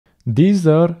These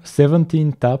are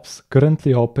 17 tabs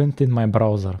currently opened in my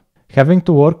browser. Having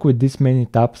to work with this many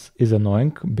tabs is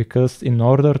annoying because in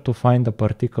order to find a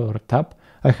particular tab,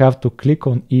 I have to click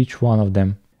on each one of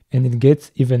them. And it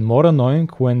gets even more annoying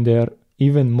when there are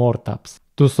even more tabs.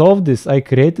 To solve this, I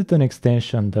created an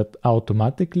extension that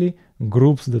automatically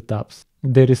groups the tabs.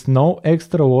 There is no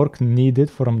extra work needed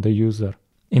from the user.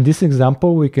 In this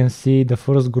example, we can see the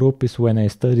first group is when I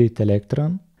studied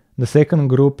electron. The second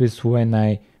group is when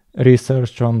I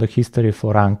researched on the history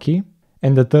for Anki.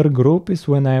 And the third group is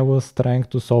when I was trying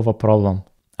to solve a problem.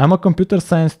 I'm a computer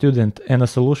science student and a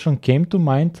solution came to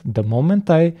mind the moment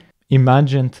I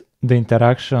imagined the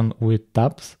interaction with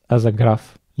tabs as a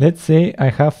graph. Let's say I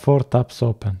have 4 tabs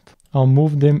opened. I'll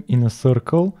move them in a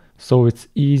circle so it's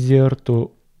easier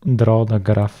to draw the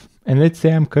graph. And let's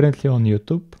say I'm currently on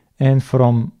YouTube, and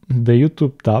from the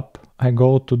YouTube tab I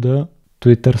go to the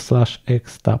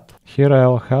Twitter/X tab. Here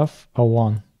I'll have a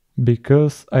 1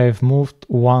 because I've moved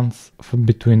once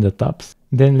between the tabs.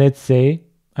 Then let's say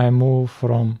I move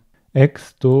from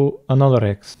X to another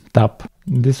X tab.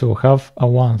 This will have a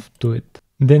 1 to it.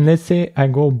 Then let's say I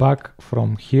go back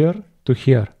from here to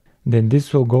here. Then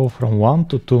this will go from 1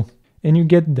 to 2. And you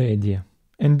get the idea.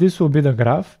 And this will be the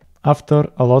graph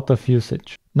after a lot of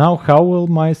usage. Now, how will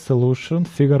my solution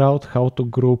figure out how to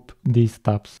group these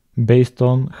tabs based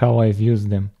on how I've used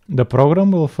them? The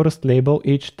program will first label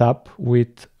each tab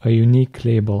with a unique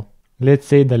label. Let's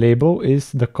say the label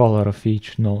is the color of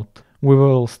each node. We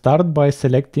will start by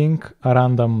selecting a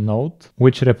random node,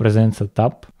 which represents a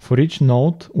tab. For each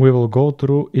node, we will go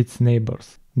through its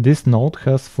neighbors. This node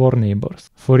has 4 neighbors.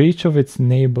 For each of its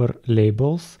neighbor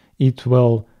labels, it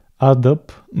will add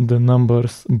up the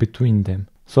numbers between them.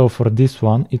 So for this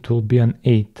one, it will be an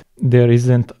 8. There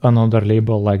isn't another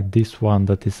label like this one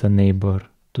that is a neighbor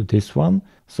to this one,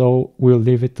 so we'll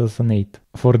leave it as an 8.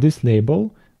 For this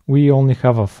label, we only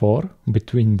have a 4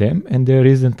 between them, and there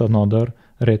isn't another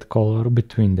red color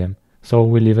between them, so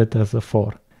we leave it as a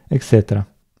 4, etc.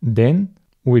 Then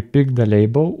we pick the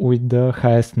label with the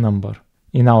highest number.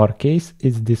 In our case,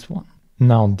 it's this one.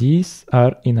 Now these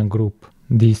are in a group,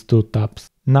 these 2 tabs.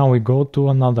 Now we go to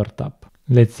another tab.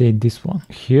 Let's say this one.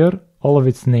 Here, all of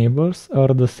its neighbors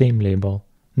are the same label.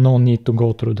 No need to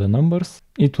go through the numbers.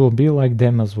 It will be like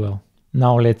them as well.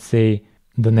 Now let's say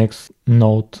the next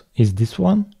node is this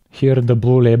one. Here the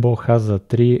blue label has a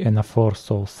 3 and a 4,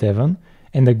 so 7.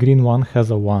 And the green one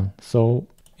has a 1, so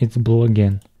it's blue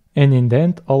again. And in the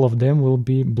end, all of them will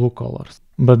be blue colors.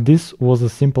 But this was a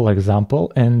simple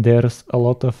example, and there's a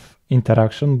lot of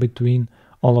interaction between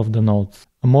all of the nodes.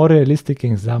 A more realistic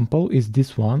example is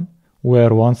this one,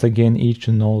 where once again each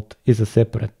node is a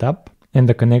separate tab, and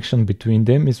the connection between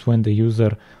them is when the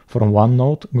user from one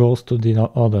node goes to the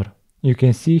other. You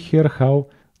can see here how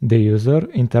the user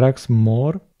interacts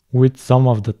more with some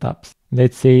of the tabs.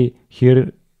 Let's say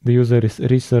here the user is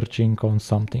researching on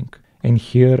something, and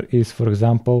here is, for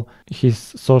example, his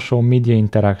social media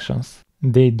interactions.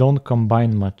 They don't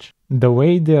combine much. The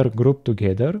way they are grouped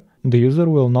together, the user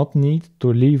will not need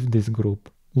to leave this group.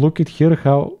 Look at here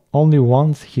how only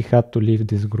once he had to leave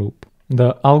this group.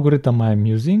 The algorithm I'm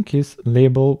using is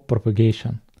label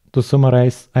propagation. To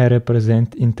summarize, I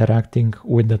represent interacting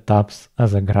with the tabs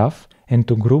as a graph, and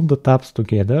to group the tabs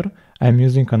together, I'm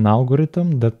using an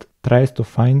algorithm that tries to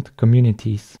find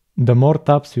communities. The more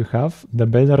tabs you have, the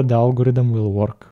better the algorithm will work.